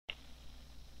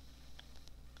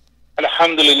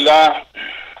Alhamdulillah.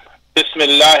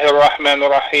 Bismillahir Rahmanir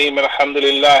Rahim.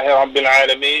 Alhamdulillahi Rabbil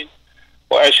Alameen.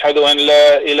 وأشهد أن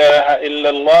لا إله إلا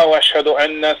الله وأشهد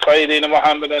أن سيدنا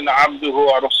محمدا عبده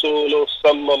ورسوله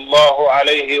صلى الله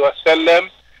عليه وسلم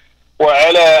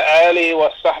وعلى آله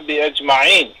وصحبه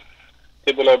أجمعين.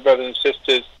 People, brothers and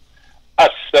sisters,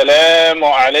 Assalamu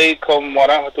alaikum wa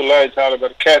rahmatullahi ta'ala wa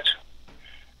barakatuh.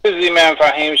 This is Imam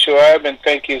Faheem Shuaibe, and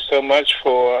thank you so much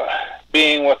for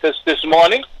being with us this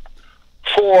morning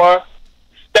for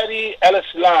Study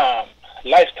Al-Islam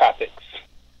Life Topics.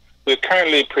 We're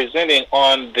currently presenting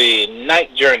on the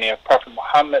night journey of Prophet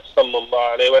Muhammed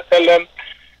sallallahu alaihi wasallam,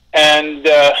 and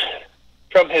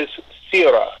from his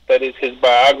seerah, that is his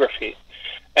biography,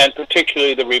 and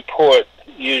particularly the report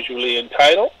usually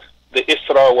entitled the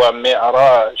Isra wa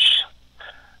Miraj.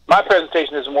 My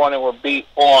presentation this morning will be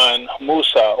on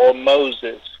Musa, or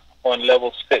Moses, on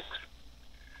level 6.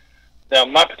 Now,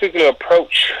 my particular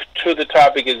approach to the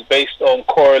topic is based on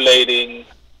correlating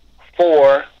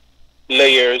 4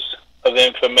 layers of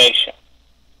information.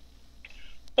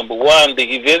 Number 1,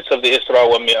 the events of the Isra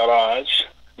wa Miraj.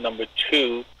 Number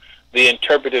 2, the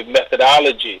interpretive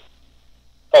methodology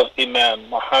of Imam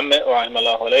Muhammad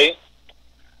rahimahullah alayhi.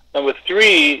 Number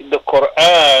 3, the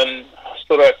Quran,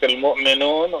 Surah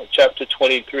Al-Mu'minun, chapter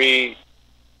 23,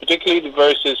 particularly the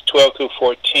verses 12 through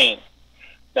 14.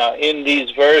 Now, in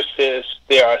these verses,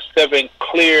 there are 7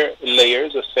 clear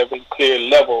layers, or 7 clear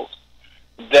levels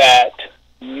that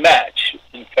match,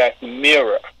 in fact,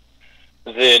 mirror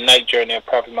the night journey of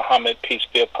Prophet Muhammad, peace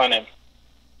be upon him.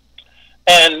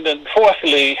 And then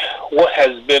fourthly, what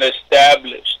has been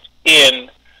established in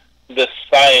the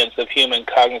science of human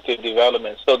cognitive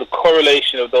development. So the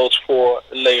correlation of those 4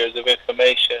 layers of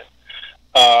information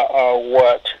are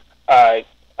what I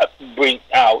bring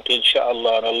out,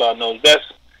 inshallah, and Allah knows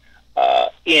best,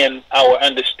 in our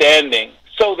understanding,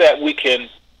 so that we can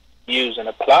use and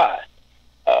apply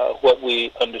what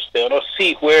we understand, or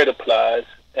see where it applies,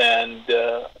 and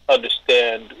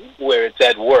understand where it's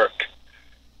at work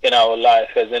in our life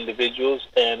as individuals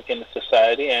and in the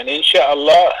society, and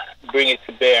inshallah bring it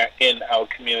to bear in our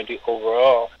community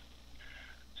overall.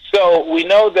 So we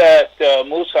know that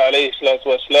Musa alayhi salatu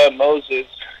wasalam, Moses,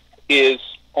 is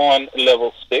on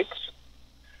level 6,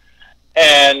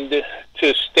 and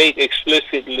to state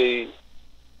explicitly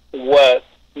what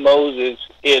Moses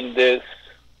in this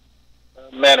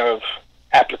manner of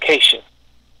application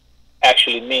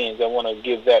actually means, I want to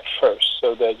give that first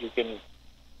so that you can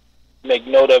make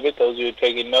note of it, those who are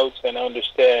taking notes, and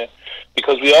understand,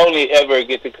 because we only ever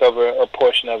get to cover a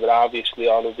portion of it. Obviously,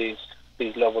 all of these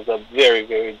levels are very,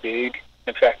 very big.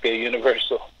 In fact, they're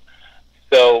universal.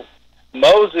 So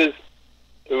Moses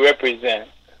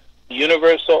represents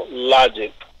universal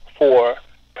logic for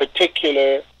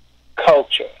particular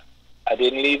culture. I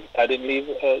didn't leave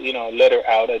a letter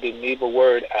out. I didn't leave a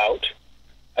word out.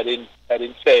 I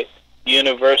didn't say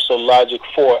universal logic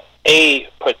for a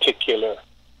particular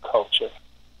culture.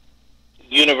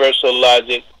 Universal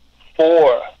logic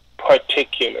for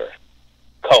particular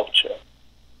culture.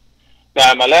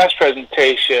 Now, in my last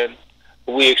presentation,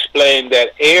 we explained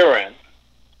that Aaron,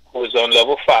 who is on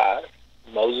level 5,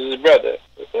 Moses' brother,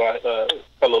 sallallahu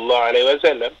alaihi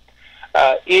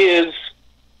wasallam, is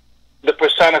the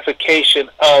personification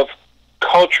of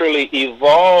culturally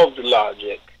evolved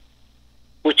logic,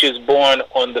 which is born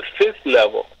on the 5th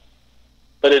level,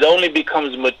 but it only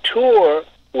becomes mature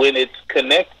when it's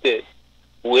connected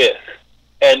with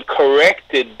and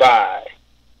corrected by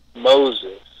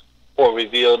Moses, or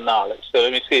revealed knowledge. So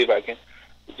let me see if I can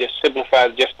just simplify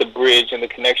just the bridge and the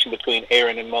connection between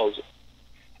Aaron and Moses.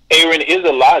 Aaron is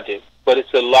a logic, but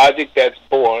it's a logic that's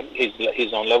born.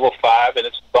 He's on level 5, and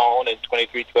it's born in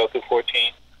 23:12 through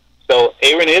 14. So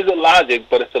Aaron is a logic,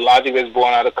 but it's a logic that's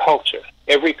born out of culture.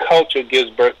 Every culture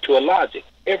gives birth to a logic.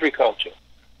 Every culture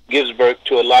gives birth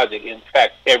to a logic. In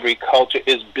fact, every culture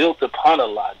is built upon a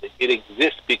logic. It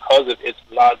exists because of its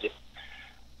logic.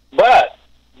 But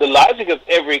the logic of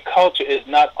every culture is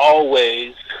not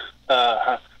always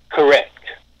correct,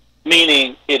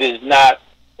 meaning it is not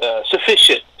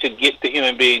sufficient to get the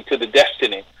human being to the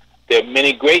destiny. There are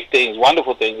many great things,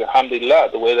 wonderful things,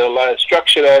 alhamdulillah, the way that Allah has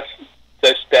structured us,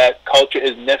 such that culture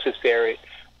is necessary.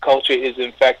 Culture is,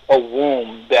 in fact, a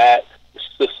womb that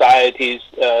societies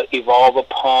evolve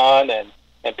upon,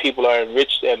 and people are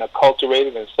enriched and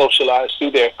acculturated and socialized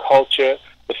through their culture.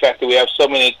 The fact that we have so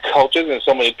many cultures and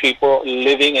so many people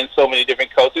living in so many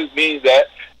different cultures means that,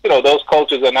 those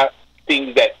cultures are not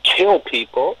things that kill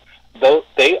people, though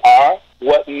they are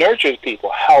what nurtures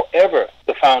people. However,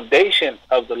 the foundation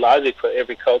of the logic for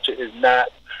every culture is not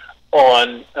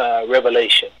on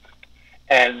revelation.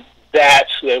 And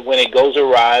that's when it goes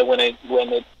awry, when it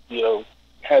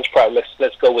has problems.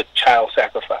 Let's go with child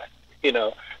sacrifice,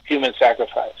 human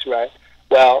sacrifice, right?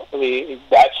 Well, I mean,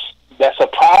 that's a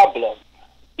problem,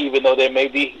 even though there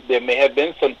may have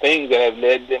been some things that have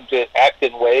led them to act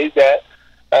in ways that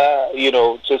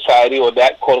society or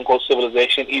that quote unquote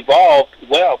civilization evolved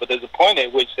well, but there's a point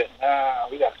at which that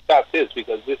we got to stop this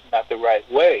because this is not the right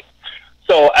way.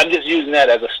 So I'm just using that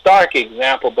as a stark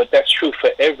example, but that's true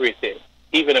for everything,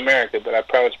 even America. But I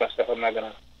promised myself I'm not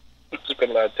going to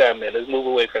spend a lot of time there. Let's move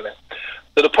away from that.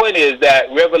 So the point is that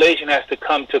revelation has to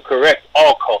come to correct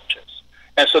all cultures,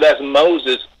 and so that's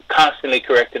Moses constantly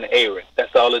correcting Aaron.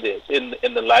 That's all it is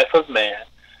in the life of man.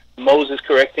 Moses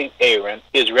correcting Aaron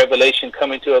is revelation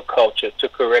coming to a culture to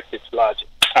correct its logic.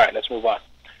 All right, let's move on.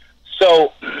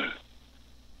 So I'd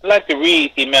like to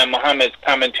read Imam Muhammad's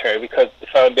commentary because the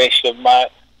foundation of my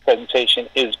presentation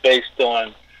is based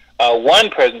on one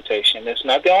presentation. It's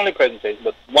not the only presentation,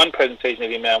 but one presentation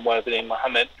of Imam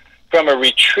Muhammad from a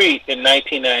retreat in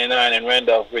 1999 in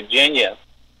Randolph, Virginia.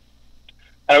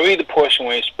 And I read the portion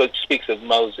where he speaks of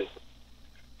Moses.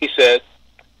 He says,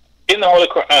 in the Holy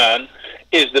Quran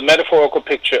is the metaphorical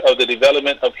picture of the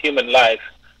development of human life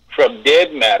from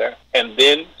dead matter and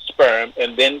then sperm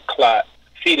and then clot,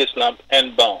 fetus lump,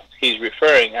 and bones. He's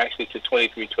referring actually to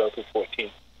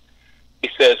 23:12-14. He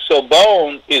says, so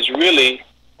bone is really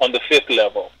on the fifth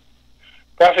level.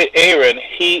 Prophet Aaron,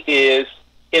 he is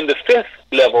in the fifth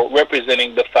level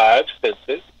representing the five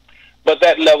senses, but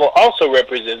that level also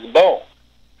represents bone,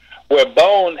 where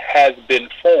bone has been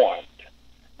formed.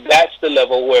 That's the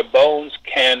level where bones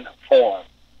can form.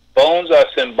 Bones are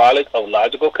symbolic of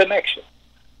logical connection.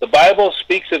 The Bible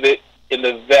speaks of it in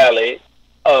the valley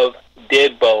of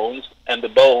dead bones and the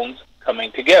bones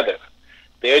coming together.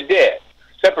 They're dead,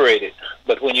 separated,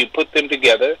 but when you put them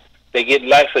together, they get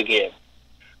life again.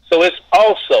 So it's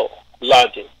also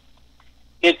logic.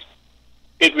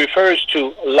 It refers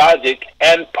to logic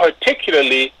and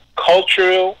particularly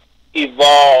cultural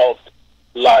evolved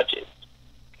logic.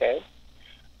 Okay?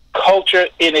 Culture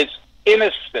in its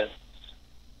innocence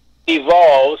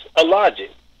evolves a logic.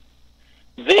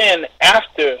 Then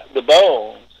after the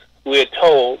bones, we're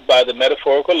told by the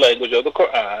metaphorical language of the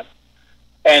Quran,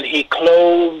 and he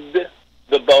clothed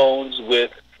the bones with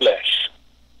flesh.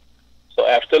 So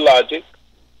after logic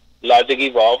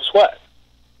evolves what?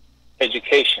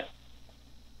 Education.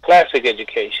 Classic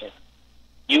education.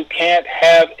 You can't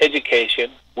have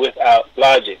education without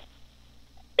logic.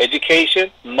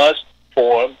 Education must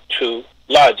form to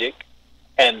logic,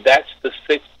 and that's the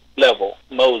sixth level,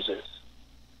 Moses.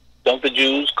 Don't the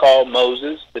Jews call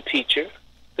Moses the teacher,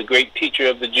 the great teacher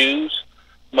of the Jews?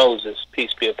 Moses,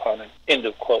 peace be upon him. End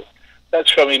of quote.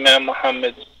 That's from Imam's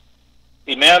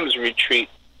retreat,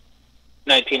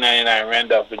 1999,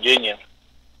 Randolph, Virginia.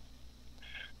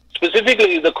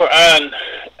 Specifically, the Quran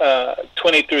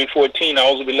 23:14,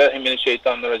 A'udhu billahi minash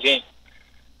shaitanir rajim.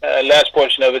 Last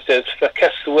portion of it says,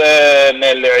 فَكَسْوَانَ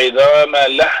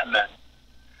الْعِظَامَ لَحْمًا,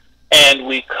 and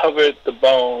we covered the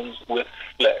bones with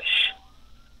flesh.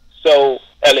 So,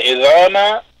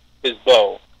 al-idhama is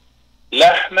bone.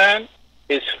 Lahman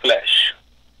is flesh.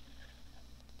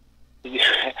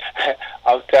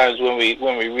 Oftentimes when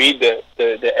we read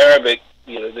the Arabic,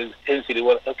 there's a tendency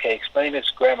to, okay, explain this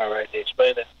grammar right there,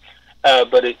 explain it.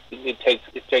 But it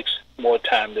takes more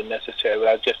time than necessary. But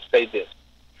I'll just say this,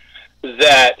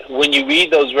 that when you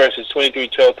read those verses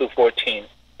 23:12-14,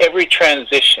 every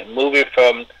transition, moving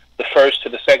from the first to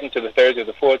the second to the third to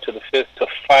the fourth to the fifth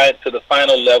to the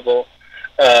final level,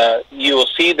 you will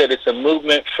see that it's a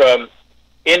movement from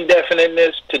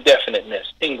indefiniteness to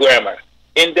definiteness in grammar.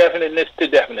 Indefiniteness to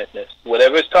definiteness.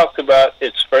 Whatever is talked about,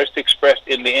 it's first expressed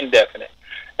in the indefinite.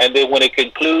 And then when it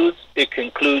concludes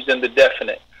in the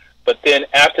definite. But then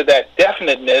after that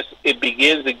definiteness, it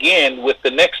begins again with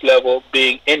the next level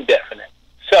being indefinite.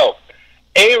 So,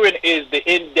 Aaron is the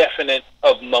indefinite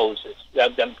of Moses.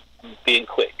 I'm being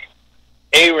quick.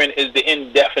 Aaron is the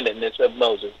indefiniteness of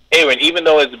Moses. Aaron, even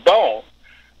though it's bone,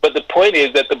 but the point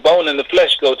is that the bone and the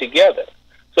flesh go together.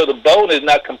 So the bone is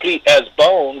not complete as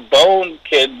bone. Bone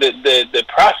can, the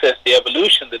process, the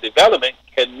evolution, the development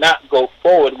cannot go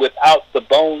forward without the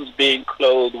bones being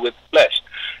clothed with flesh.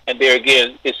 And there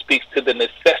again, it speaks to the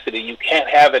necessity. You can't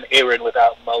have an Aaron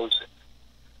without Moses,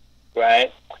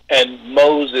 right? And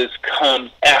Moses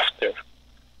comes after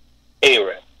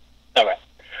Aaron. All right.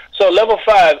 So level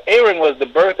 5, Aaron was the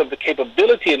birth of the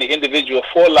capability in the individual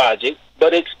for logic,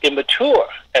 but it's immature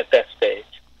at that stage.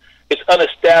 It's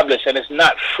unestablished and it's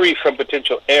not free from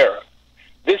potential error.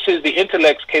 This is the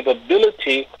intellect's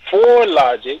capability for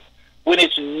logic, when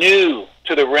it's new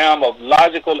to the realm of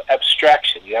logical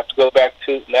abstraction. You have to go back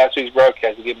to last week's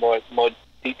broadcast to get more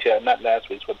detail, not last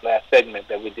week's, but last segment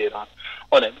that we did on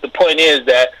it. The point is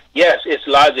that, yes, it's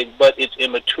logic, but it's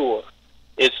immature.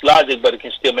 It's logic, but it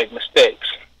can still make mistakes.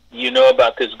 You know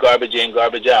about this garbage in,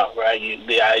 garbage out, right?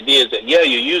 The idea is that, yeah,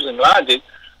 you're using logic,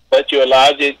 but your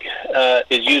logic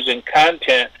is using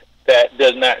content that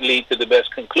does not lead to the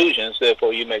best conclusions,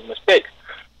 therefore you make mistakes.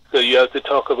 So you have to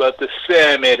talk about the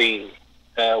samiri,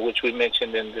 which we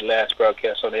mentioned in the last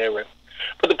broadcast on air.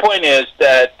 But the point is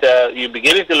that you're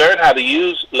beginning to learn how to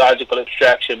use logical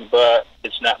abstraction, but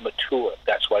it's not mature.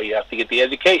 That's why you have to get the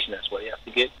education. That's why you have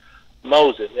to get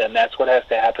Moses, and that's what has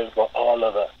to happen for all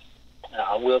of us.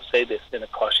 Now, I will say this in a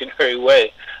cautionary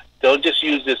way. Don't just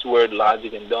use this word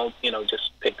logic, and don't,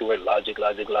 just take the word logic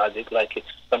like it's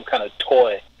some kind of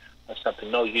toy or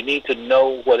something. No, you need to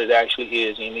know what it actually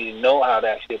is. You need to know how it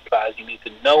actually applies. You need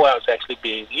to know how it's actually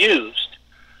being used.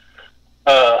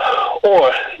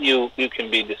 Or you can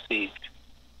be deceived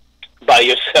by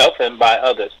yourself and by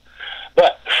others.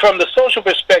 But from the social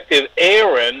perspective,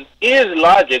 Aaron is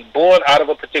logic born out of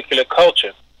a particular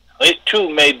culture. It too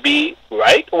may be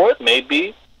right or it may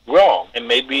be wrong. It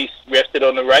may be rested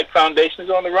on the right foundations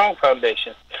or on the wrong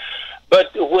foundations.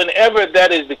 But whenever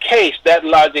that is the case, that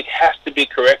logic has to be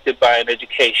corrected by an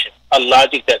education, a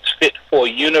logic that's fit for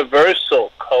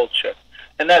universal culture.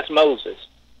 And that's Moses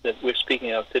that we're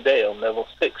speaking of today on level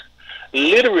 6.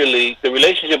 Literally, the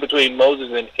relationship between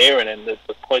Moses and Aaron, and the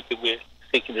point that we're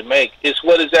seeking to make, is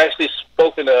what is actually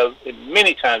spoken of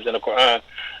many times in the Quran,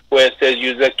 where it says,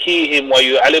 يُزَكِّيهِمْ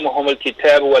وَيُعَلِّمُهُمُ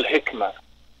الْكِتَابُ وَالْحِكْمَةِ.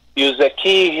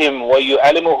 يُزَكِّيهِمْ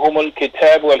وَيُعَلِّمُهُمُ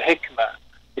الْكِتَابُ وَالْحِكْمَةِ.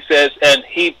 It says, and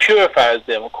he purifies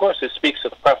them. Of course, it speaks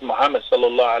of the Prophet Muhammad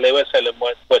sallallahu alaihi wasallam,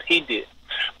 what he did.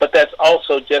 But that's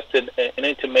also just an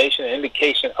intimation, an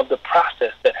indication of the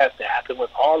process that has to happen with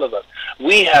all of us.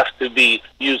 We have to be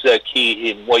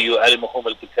yuzakihim wa yu'allimuhum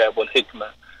al-kitab wal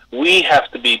hikmah. We have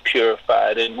to be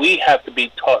purified, and we have to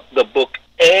be taught the book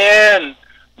and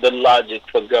the logic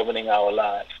for governing our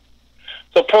lives.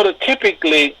 So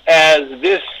prototypically, as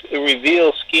this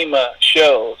revealed schema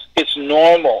shows, it's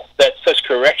normal that such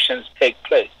corrections take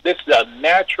place. This is a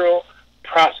natural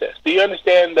process. Do you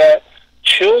understand that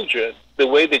children, the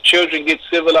way that children get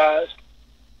civilized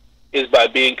is by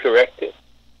being corrected?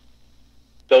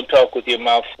 Don't talk with your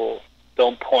mouth full.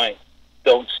 Don't point.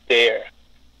 Don't stare.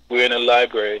 We're in a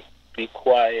library. Be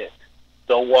quiet.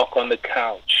 Don't walk on the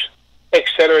couch,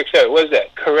 etc., etc. What is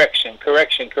that? Correction,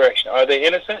 correction, correction. Are they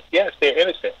innocent? Yes, they're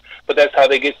innocent. But that's how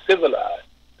they get civilized.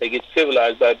 They get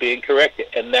civilized by being corrected.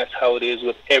 And that's how it is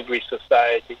with every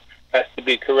society. It has to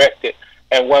be corrected.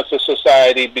 And once a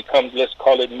society becomes, let's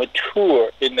call it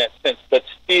mature in that sense, but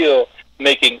still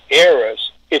making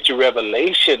errors, it's a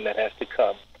revelation that has to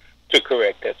come to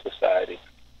correct that society.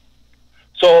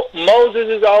 So Moses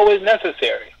is always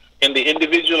necessary in the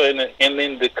individual and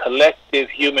in the collective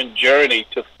human journey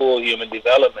to full human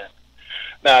development.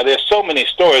 Now, there's so many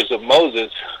stories of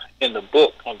Moses in the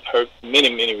book. I've heard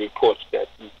many, many reports that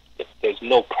there's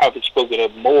no prophet spoken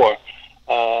of more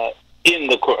in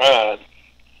the Quran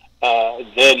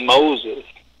than Moses.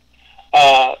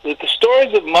 The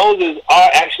stories of Moses are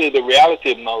actually the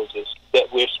reality of Moses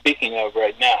that we're speaking of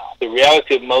right now. The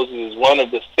reality of Moses is one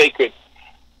of the sacred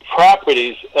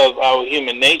properties of our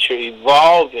human nature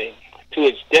evolving to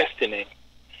its destiny.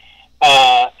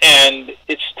 And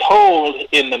it's told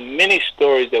in the many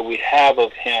stories that we have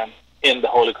of him in the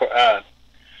Holy Quran.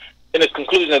 In the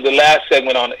conclusion of the last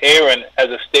segment on Aaron as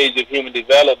a stage of human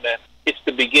development, it's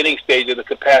the beginning stage of the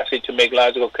capacity to make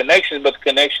logical connections, but the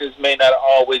connections may not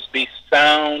always be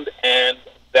sound and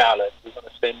valid. We're going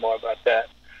to say more about that.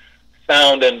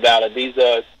 Sound and valid. These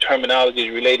are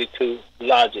terminologies related to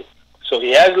logic. So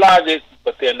he has logic,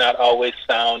 but they're not always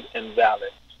sound and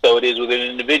valid. So it is with an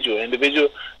individual. An individual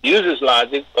uses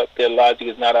logic, but their logic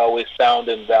is not always sound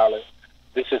and valid.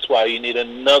 This is why you need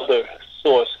another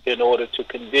source in order to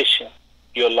condition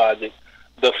your logic.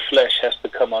 The flesh has to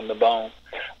come on the bone.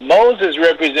 Moses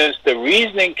represents the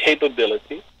reasoning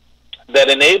capability that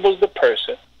enables the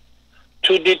person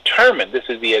to determine, this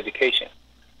is the education,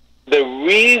 the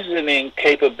reasoning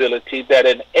capability that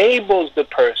enables the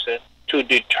person to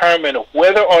determine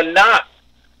whether or not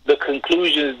the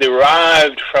conclusions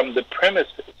derived from the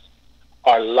premises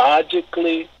are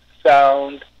logically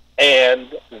sound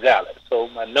and valid. So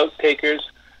my note takers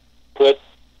put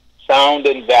sound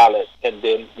and valid and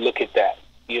then look at that.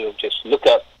 Just look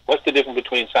up what's the difference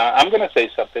between sound. I'm going to say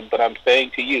something, but I'm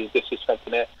saying to you, this is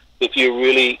something that if you're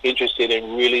really interested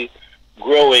in really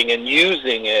growing and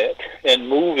using it and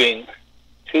moving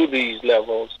to these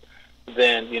levels,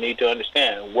 then you need to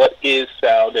understand what is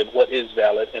sound and what is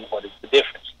valid and what is the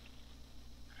difference.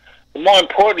 But more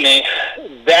importantly,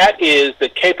 that is the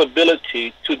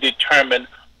capability to determine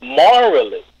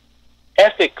morally,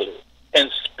 ethically, and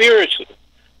spiritually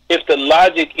if the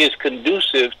logic is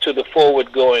conducive to the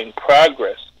forward-going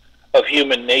progress of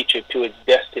human nature to its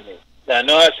destiny. Now, I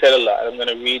know I said a lot. I'm going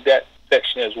to read that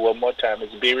section as one more time.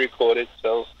 It's being recorded,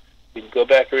 so you can go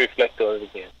back and reflect on it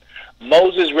again.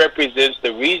 Moses represents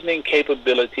the reasoning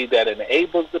capability that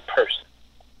enables the person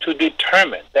to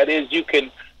determine. That is, you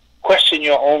can question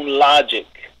your own logic,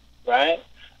 right?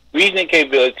 Reasoning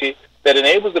capability that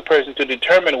enables the person to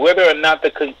determine whether or not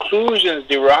the conclusions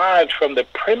derived from the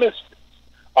premises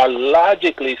are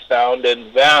logically sound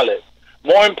and valid.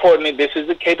 More importantly, this is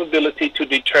the capability to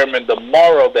determine the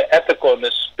moral, the ethical, and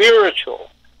the spiritual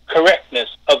correctness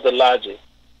of the logic,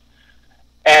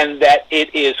 and that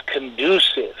it is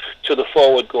conducive to the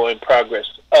forward-going progress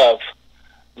of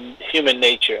human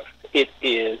nature. It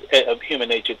is of human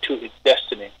nature to its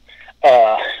destiny.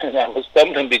 And I was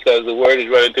stumbling because the word is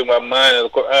running through my mind.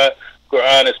 The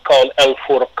Quran is called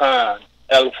Al-Furqan.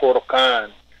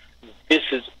 Al-Furqan.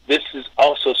 This is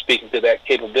also speaking to that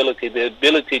capability, the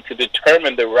ability to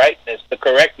determine the rightness, the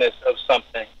correctness of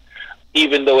something,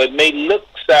 even though it may look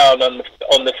sound on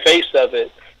the face of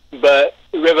it, but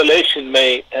revelation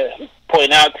may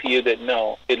point out to you that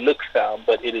no, it looks sound,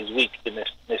 but it is weak in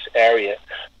this area.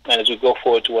 And as we go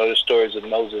forward to one of the stories of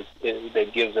Moses,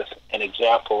 that gives us an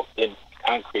example in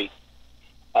concrete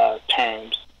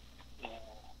terms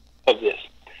of this.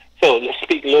 So let's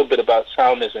speak a little bit about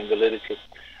soundness and validity.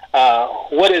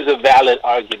 What is a valid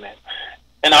argument?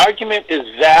 An argument is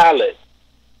valid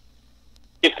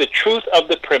if the truth of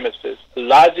the premises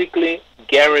logically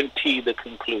guarantee the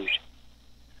conclusion.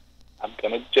 I'm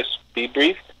going to just be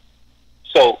brief.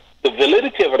 So the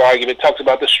validity of an argument talks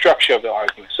about the structure of the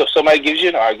argument. So if somebody gives you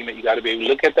an argument, you got to be able to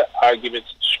look at the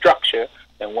argument's structure,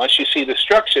 and once you see the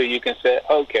structure, you can say,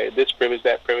 okay, this premise,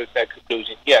 that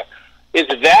conclusion. Yeah,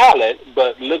 it's valid,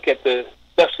 but look at the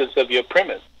substance of your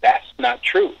premise. That's not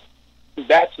true.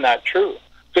 That's not true.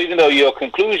 So even though your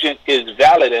conclusion is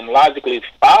valid and logically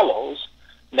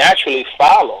naturally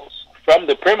follows from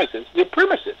the premises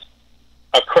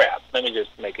are crap. Let me just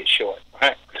make it short.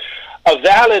 Right? A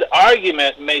valid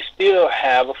argument may still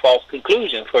have a false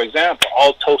conclusion. For example,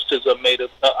 all toasters are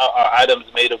items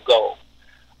made of gold.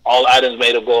 All items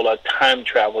made of gold are time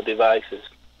travel devices.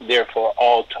 Therefore,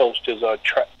 all toasters are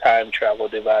time travel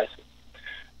devices.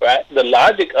 Right? The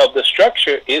logic of the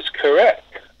structure is correct,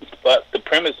 but the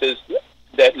premises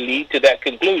that lead to that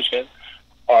conclusion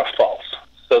are false.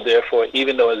 So therefore,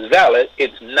 even though it's valid,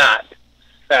 it's not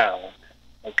sound.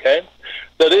 Okay?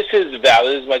 So this is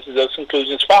valid as much as those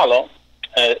conclusions follow,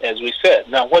 as we said.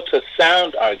 Now, what's a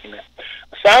sound argument?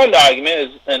 A sound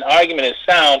argument is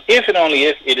sound if and only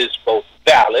if it is both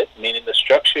valid, meaning the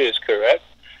structure is correct,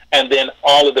 and then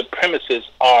all of the premises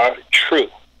are true,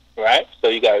 right? So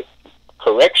you got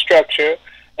correct structure,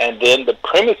 and then the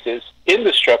premises in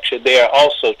the structure, they are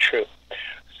also true.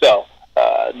 So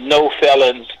no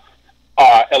felons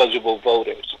are eligible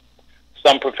voters.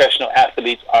 Some professional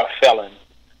athletes are felons.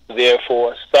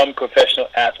 Therefore, some professional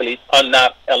athletes are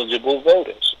not eligible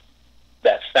voters.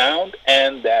 That's sound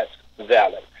and that's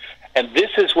valid. And this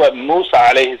is what Musa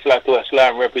alayhi salatu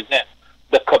wasalam represents.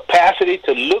 The capacity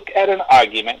to look at an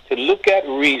argument, to look at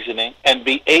reasoning, and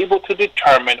be able to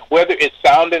determine whether it's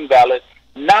sound and valid,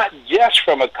 not just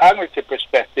from a cognitive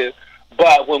perspective,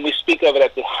 but when we speak of it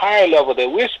at the higher level that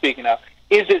we're speaking of,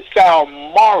 is it sound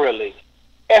morally,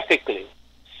 ethically,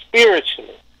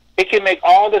 spiritually? It can make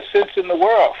all the sense in the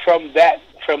world from that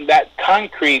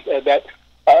concrete, I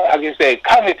can say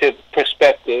cognitive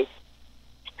perspective,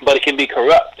 but it can be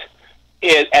corrupt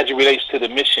as it relates to the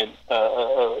mission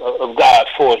of God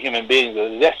for human beings, or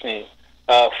the destiny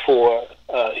for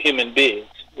human beings,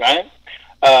 right?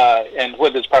 And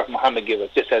what does Prophet Muhammad give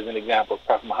us? Just as an example,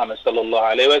 Prophet Muhammad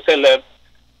sallallahu alaihi wasallam,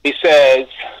 he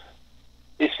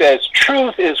says,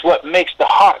 truth is what makes the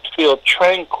heart feel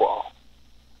tranquil,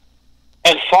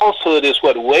 and falsehood is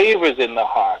what wavers in the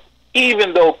heart,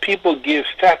 even though people give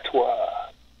fatwa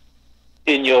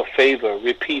in your favor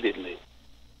repeatedly.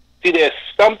 See, there's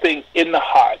something in the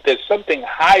heart. There's something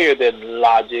higher than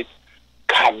logic,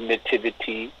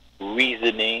 cognitivity,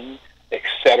 reasoning,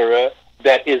 etc.,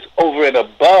 that is over and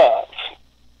above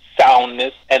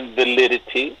soundness and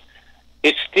validity.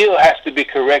 It still has to be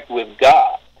correct with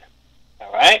God.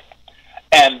 All right?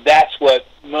 And that's what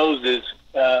Moses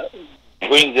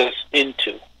brings us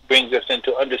into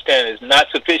understanding. It's not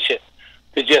sufficient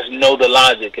to just know the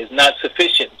logic. It's not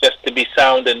sufficient just to be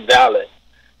sound and valid.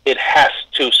 It has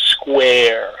to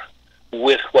square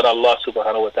with what Allah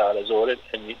subhanahu wa ta'ala has ordered.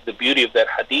 And the beauty of that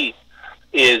hadith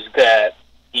is that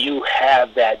you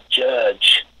have that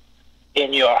judge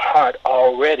in your heart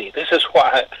already. This is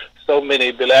why so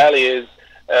many Bilalis,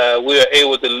 we are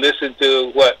able to listen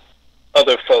to what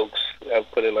other folks, I'll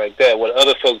put it like that, what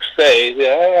other folks say.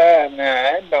 Nah,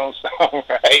 that don't sound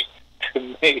right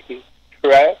to me,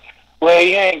 right? Well,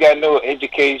 you ain't got no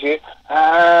education.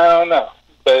 I don't know.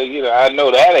 But, I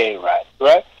know that ain't right,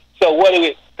 right? So what is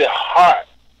it? The heart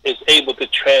is able to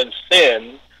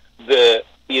transcend the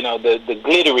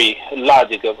glittery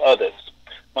logic of others.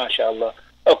 MashaAllah.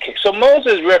 Okay, so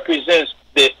Moses represents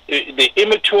the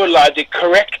immature logic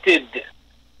corrected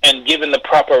and given the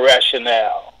proper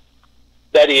rationale.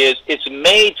 That is, it's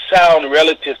made sound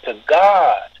relative to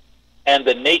God and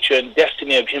the nature and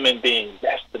destiny of human beings.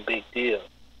 That's the big deal.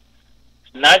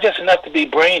 It's not just enough to be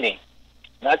brainy,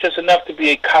 not just enough to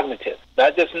be cognitive,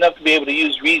 not just enough to be able to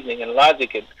use reasoning and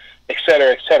logic and et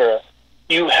cetera, et cetera.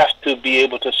 You have to be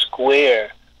able to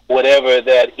square whatever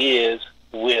that is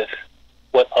with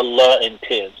what Allah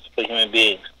intends for human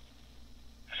beings.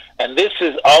 And this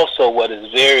is also what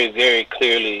is very, very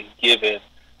clearly given,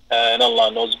 and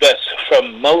Allah knows best,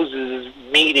 from Moses'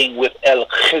 meeting with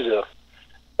Al-Khizr,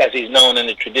 as he's known in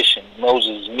the tradition.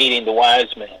 Moses meeting the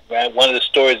wise man, right? One of the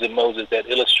stories of Moses that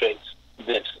illustrates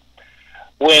this.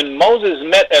 When Moses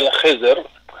met Al-Khizr,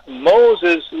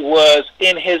 Moses was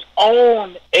in his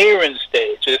own errand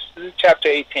stage. This is chapter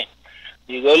 18.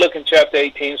 You go look in chapter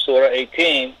 18, Surah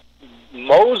 18,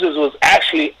 Moses was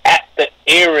actually at the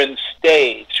errand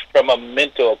stage from a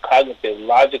mental, cognitive,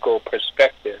 logical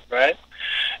perspective, right?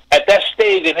 At that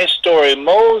stage in his story,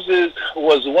 Moses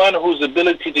was one whose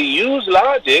ability to use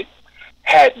logic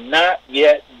had not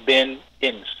yet been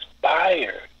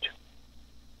inspired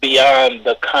beyond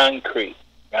the concrete,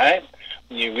 right?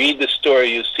 When you read the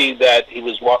story, you see that he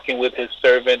was walking with his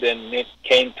servant, and it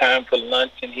came time for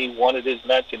lunch, and he wanted his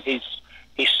lunch, and he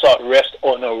sought rest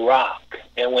on a rock.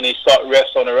 And when he sought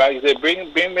rest on a rock, he said,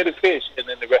 bring me the fish. And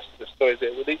then the rest of the story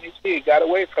said, well, didn't you see? He got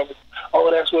away from it.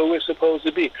 Oh, that's where we're supposed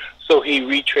to be. So he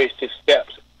retraced his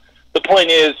steps. The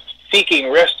point is,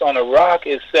 seeking rest on a rock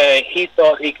is saying he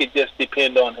thought he could just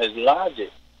depend on his logic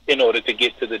in order to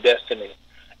get to the destiny.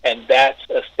 And that's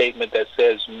a statement that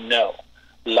says no.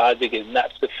 Logic is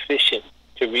not sufficient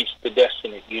to reach the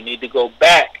destiny. You need to go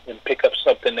back and pick up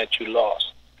something that you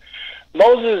lost.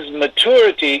 Moses'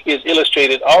 maturity is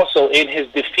illustrated also in his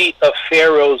defeat of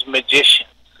Pharaoh's magicians,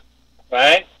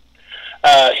 right?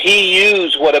 He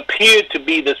used what appeared to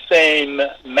be the same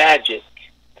magic.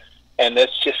 And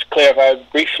let's just clarify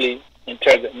briefly in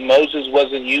terms of Moses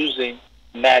wasn't using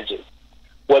magic.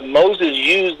 What Moses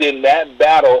used in that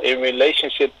battle in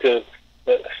relationship to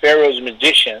Pharaoh's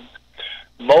magicians,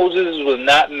 Moses was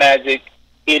not magic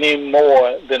any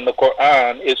more than the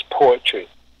Quran is poetry.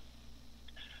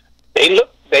 They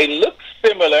look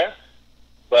similar,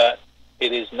 but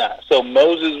it is not. So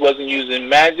Moses wasn't using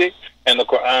magic, and the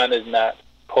Quran is not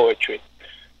poetry.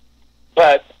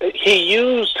 But he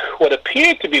used what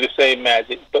appeared to be the same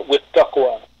magic, but with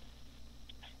taqwa,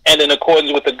 and in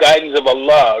accordance with the guidance of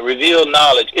Allah, revealed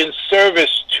knowledge in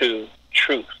service to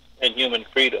truth and human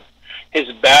freedom.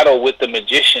 His battle with the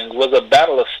magicians was a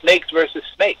battle of snakes versus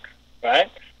snakes, right?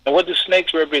 And what do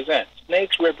snakes represent?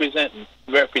 Snakes represent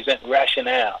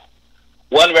rationale.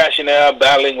 One rationale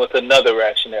battling with another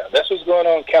rationale. That's what's going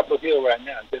on in Capitol Hill right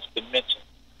now, just been mentioned.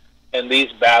 And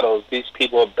these battles, these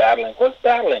people are battling. What's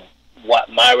battling? What?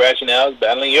 My rationale is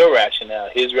battling your rationale.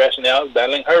 His rationale is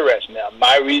battling her rationale.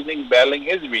 My reasoning is battling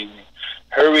his reasoning.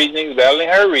 Her reasoning is battling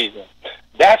her reasoning.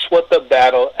 That's what the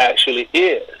battle actually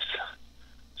is.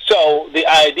 So the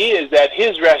idea is that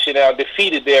his rationale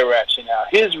defeated their rationale.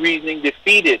 His reasoning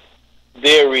defeated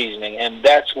their reasoning. And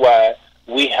that's why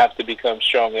we have to become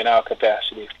strong in our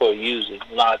capacity for using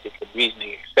logic and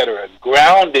reasoning, etc.,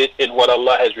 grounded in what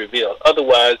Allah has revealed.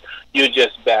 Otherwise, you're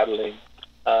just battling,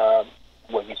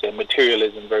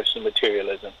 materialism versus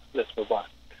materialism. Let's move on.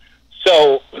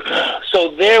 So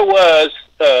there was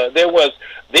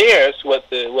what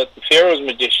the Pharaoh's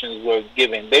magicians were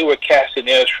giving. They were casting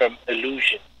theirs from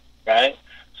illusion, right?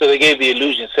 So they gave the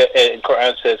illusion, and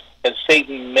Quran says, and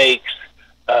Satan makes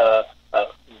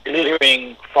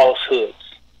glittering falsehoods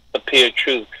appear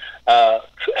true,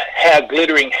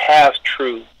 glittering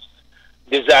half-truths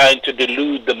designed to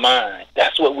delude the mind.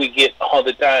 That's what we get all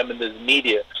the time in this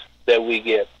media that we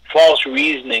get. False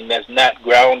reasoning that's not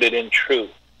grounded in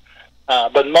truth.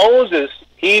 But Moses,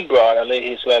 he brought,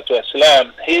 alayhi salatu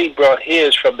wasalam, he brought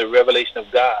his from the revelation of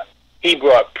God. He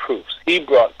brought proofs. He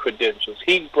brought credentials.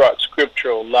 He brought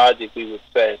scriptural logic, we would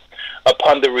say,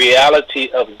 upon the reality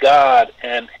of God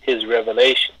and his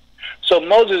revelation. So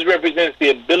Moses represents the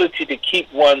ability to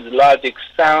keep one's logic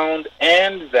sound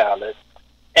and valid,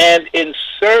 and in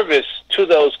service to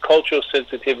those cultural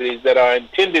sensitivities that are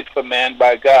intended for man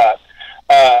by God.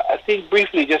 I think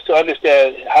briefly, just to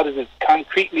understand how does it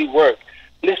concretely work.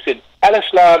 Listen,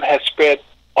 Al-Islam has spread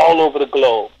all over the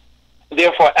globe.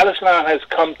 Therefore, Al-Islam has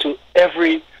come to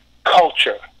every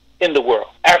culture in the world: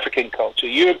 African culture,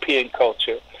 European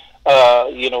culture,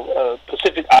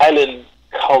 Pacific Island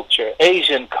culture,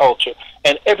 Asian culture.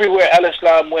 And everywhere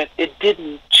Al-Islam went, it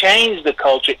didn't change the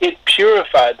culture, it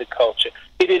purified the culture,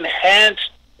 it enhanced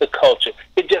the culture,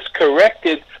 it just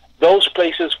corrected those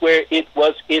places where it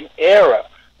was in error.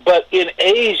 But in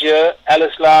Asia,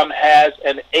 Al-Islam has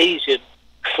an Asian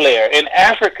flair. In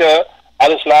Africa,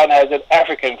 Al-Islam has an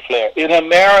African flair. In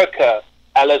America,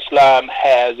 Al-Islam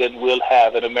has and will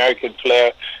have an American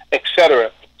flair,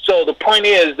 etc. So the point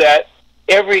is that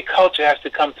every culture has to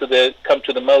come to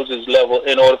the Moses level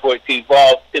in order for it to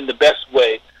evolve in the best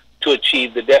way to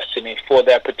achieve the destiny for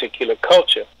that particular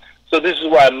culture. So this is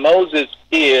why Moses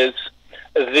is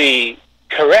the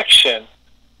correction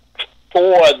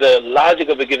for the logic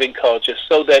of a given culture,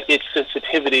 so that its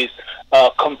sensitivities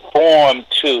conform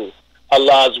to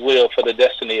Allah's will for the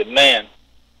destiny of man.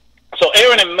 So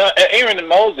Aaron and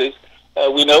Moses,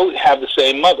 we know, have the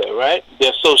same mother, right?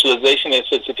 Their socialization and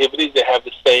sensitivities, they have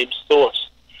the same source.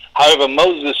 However,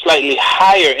 Moses is slightly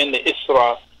higher in the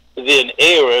Isra than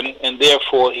Aaron, and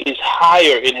therefore he's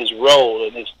higher in his role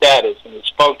and his status and his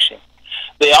function.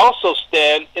 They also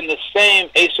stand in the same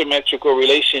asymmetrical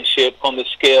relationship on the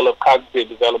scale of cognitive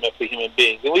development for human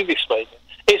beings. And we've explained it.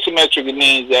 Asymmetrical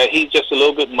means that he's just a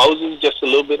little bit, Moses is just a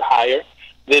little bit higher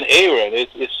than Aaron.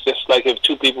 It's just like if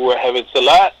two people were having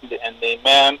salat, and the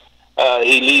imam,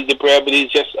 he leads the prayer, but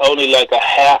he's just only like a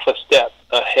half a step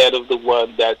ahead of the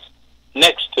one that's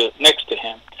next to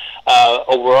him.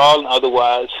 Overall and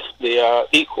otherwise, they are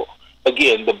equal.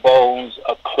 Again, the bones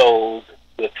are clothed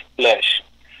with flesh.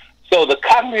 So the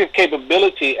cognitive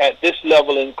capability at this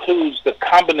level includes the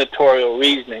combinatorial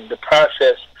reasoning, the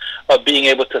process of being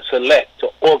able to select, to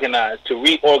organize, to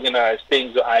reorganize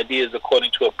things or ideas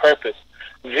according to a purpose.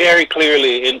 Very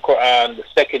clearly in Quran, the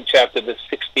 2nd chapter, the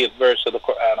 60th verse of the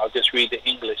Quran, I'll just read the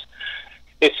English.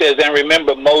 It says, "And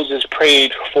remember, Moses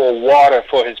prayed for water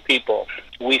for his people.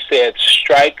 We said,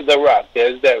 strike the rock."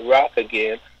 There's that rock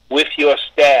again. "With your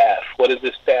staff." What is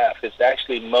the staff? It's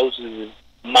actually Moses'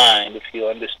 mind, if you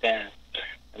understand.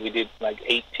 And we did like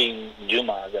 18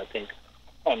 Jumas, I think,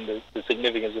 on the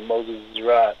significance of Moses'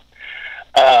 rod.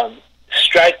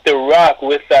 "Strike the rock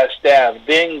with thy staff.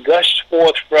 Then gushed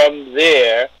forth from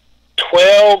there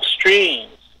 12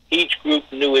 streams. Each group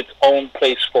knew its own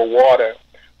place for water.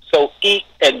 So eat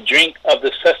and drink of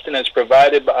the sustenance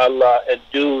provided by Allah, and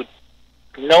do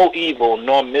no evil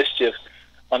nor mischief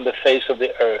on the face of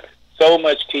the earth." So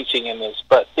much teaching in this,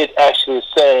 but it actually is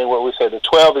saying what we say. The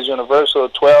 12 is universal.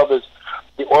 12 is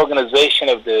the organization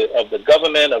of the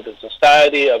government, of the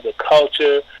society, of the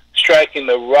culture. Striking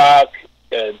the rock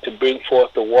to bring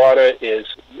forth the water is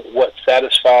what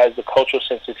satisfies the cultural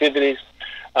sensitivities.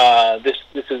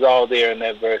 This is all there in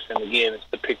that verse, and again, it's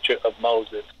the picture of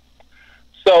Moses.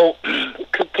 So,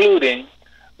 concluding,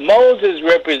 Moses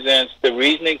represents the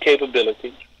reasoning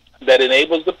capability that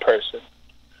enables the person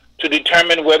to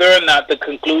determine whether or not the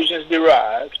conclusions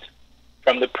derived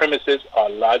from the premises are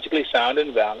logically sound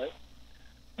and valid.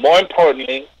 More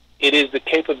importantly, it is the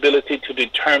capability to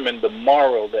determine the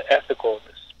moral, the ethical,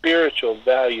 the spiritual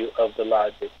value of the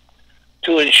logic,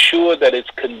 to ensure that it's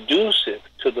conducive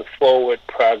to the forward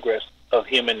progress of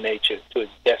human nature, to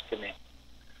its destiny.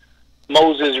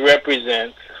 Moses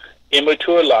represents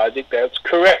immature logic that's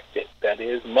corrected. That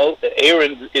is,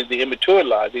 Aaron is the immature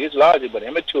logic. It's logic, but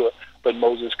immature. But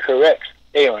Moses corrects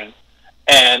Aaron,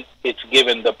 and it's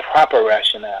given the proper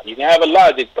rationale. You can have a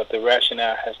logic, but the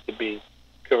rationale has to be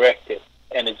corrected,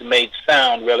 and it's made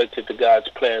sound relative to God's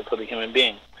plan for the human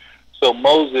being. So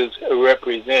Moses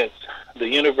represents the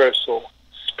universal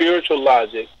spiritual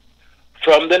logic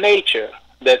from the nature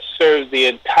that serves the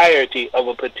entirety of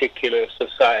a particular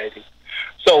society.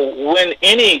 So when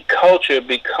any culture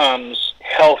becomes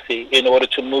healthy in order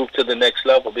to move to the next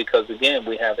level, because again,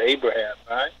 we have Abraham,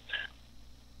 right?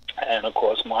 And of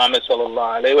course, Muhammed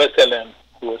sallallahu alaihi wasallam,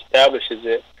 who establishes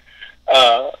it.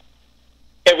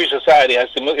 Every society has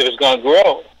to move. If it's going to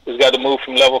grow, it's got to move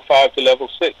from level 5 to level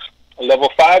 6. Level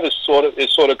 5 is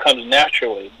sort of comes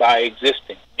naturally by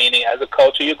existing, meaning as a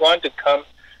culture, you're going to come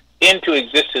into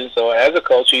existence, or as a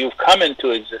culture, you've come into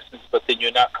existence, but then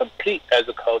you're not complete as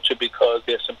a culture because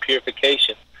there's some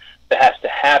purification that has to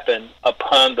happen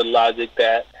upon the logic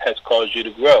that has caused you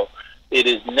to grow. It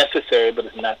is necessary, but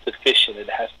it's not sufficient. It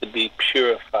has to be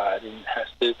purified, and it has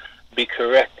to be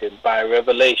corrected by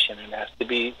revelation, and it has to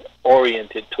be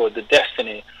oriented toward the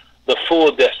destiny, the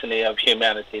full destiny of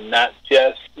humanity, not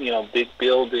just, big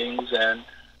buildings and,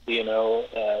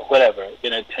 whatever,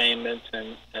 entertainment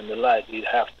and the like. You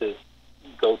have to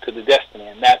go to the destiny,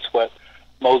 and that's what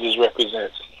Moses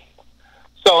represents.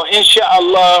 So,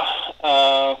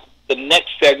 inshallah, the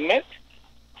next segment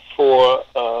for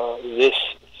this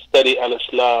Study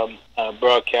Al-Islam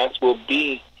broadcast will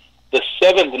be the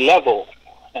 7th level.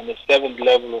 And the 7th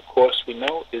level, of course, we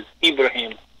know, is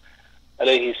Ibrahim,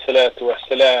 alayhi salatu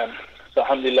wasalam. So,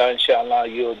 alhamdulillah, inshallah,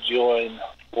 you'll join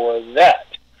for that.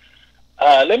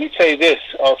 Let me say this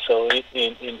also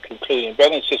in concluding.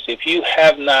 Brother and sister, if you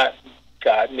have not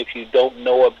gotten, if you don't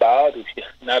know about, if you're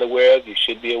not aware of, you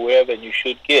should be aware of, and you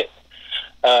should get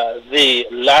the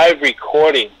live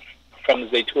recording from the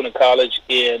Zaytuna College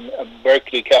in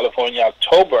Berkeley, California,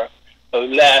 October of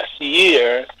last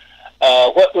year,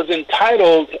 what was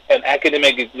entitled An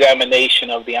Academic Examination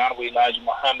of the Honorable Elijah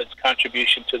Muhammad's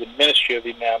Contribution to the Ministry of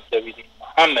Imam Faheem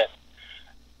Muhammad.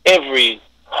 Every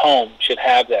home should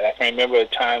have that. I can remember a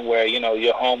time where,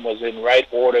 your home was in right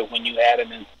order when you had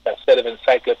a set of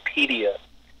encyclopedia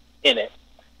in it.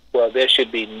 Well, there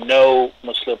should be no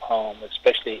Muslim home,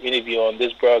 especially any of you on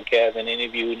this broadcast and any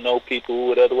of you who know people who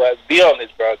would otherwise be on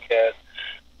this broadcast.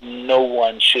 No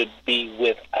one should be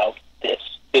without this.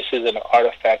 This is an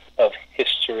artifact of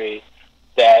history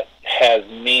that has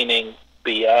meaning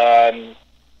beyond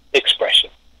expression.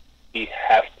 You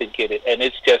have to get it. And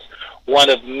it's just one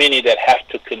of many that have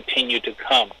to continue to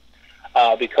come.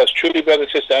 Because truly, brothers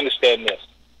and sisters, understand this.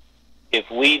 If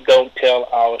we don't tell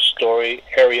our story,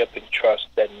 hurry up and trust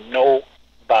that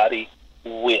nobody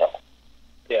will.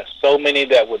 There are so many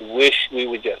that would wish we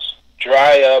would just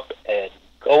dry up and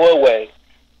go away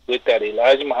with that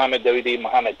Elijah Muhammad, W.D.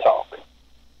 Muhammad talk.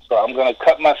 So I'm going to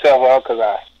cut myself off because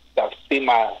I see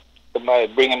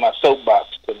somebody bringing my soapbox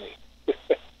to me.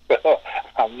 So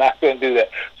I'm not going to do that.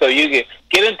 So you can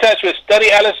get in touch with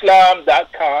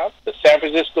studyalislam.com, the San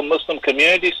Francisco Muslim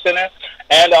Community Center,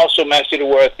 and also Masjid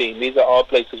al-Waritheen. These are all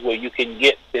places where you can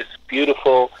get this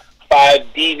beautiful 5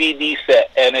 DVD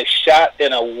set, and it's shot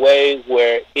in a way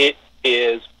where it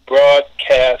is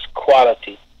broadcast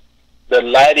quality. The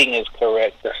lighting is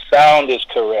correct, the sound is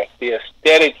correct, the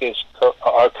aesthetic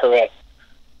are correct.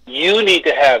 You need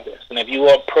to have this. And if you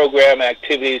want program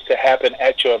activities to happen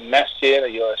at your masjid or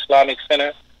your Islamic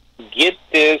center, get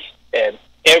this. And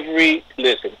every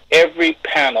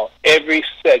panel, every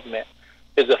segment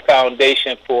is a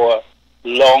foundation for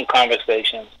long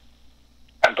conversations.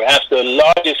 And perhaps the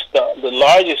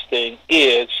largest thing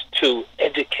is to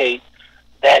educate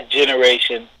that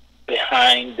generation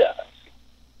behind us.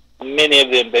 Many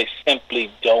of them, they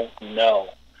simply don't know.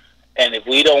 And if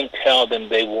we don't tell them,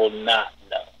 they will not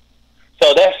know.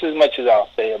 So that's as much as I'll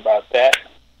say about that.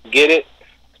 Get it?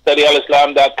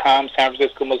 StudyAlislam.com, San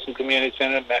Francisco Muslim Community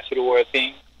Center, Masjid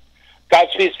al-Waritheen.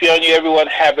 God's peace be on you, everyone.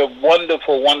 Have a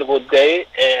wonderful, wonderful day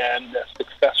and a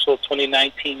successful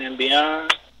 2019 and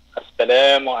beyond.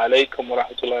 Assalamu alaikum wa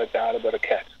rahmatullahi wa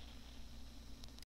barakatuh.